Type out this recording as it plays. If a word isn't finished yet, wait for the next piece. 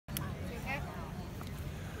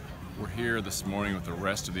We're here this morning with the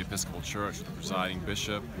rest of the Episcopal Church, with the Presiding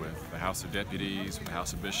Bishop, with the House of Deputies, with the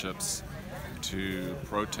House of Bishops, to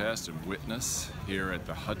protest and witness here at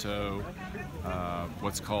the Hutto,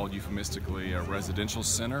 what's called euphemistically a residential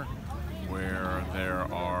center, where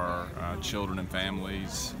there are children and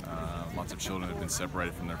families. Lots of children have been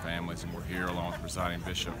separated from their families, and we're here along with the Presiding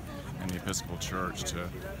Bishop and the Episcopal Church to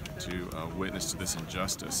witness to this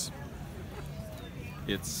injustice.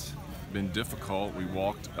 It's been difficult. We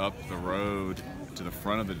walked up the road to the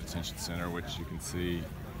front of the detention center, which you can see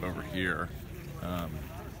over here,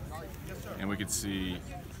 and we could see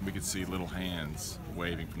little hands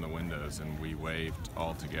waving from the windows, and we waved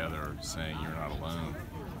all together, saying, "You're not alone."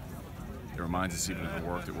 It reminds us even of the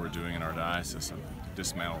work that we're doing in our diocese to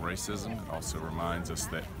dismantle racism. It also reminds us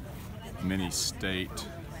that many state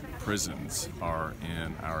prisons are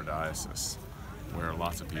in our diocese, where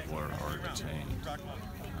lots of people are detained.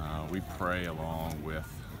 We pray along with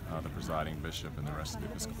the Presiding Bishop and the rest of the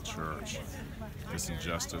Episcopal Church this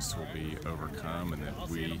injustice will be overcome, and that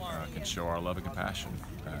we can show our love and compassion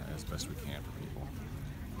as best we can for people.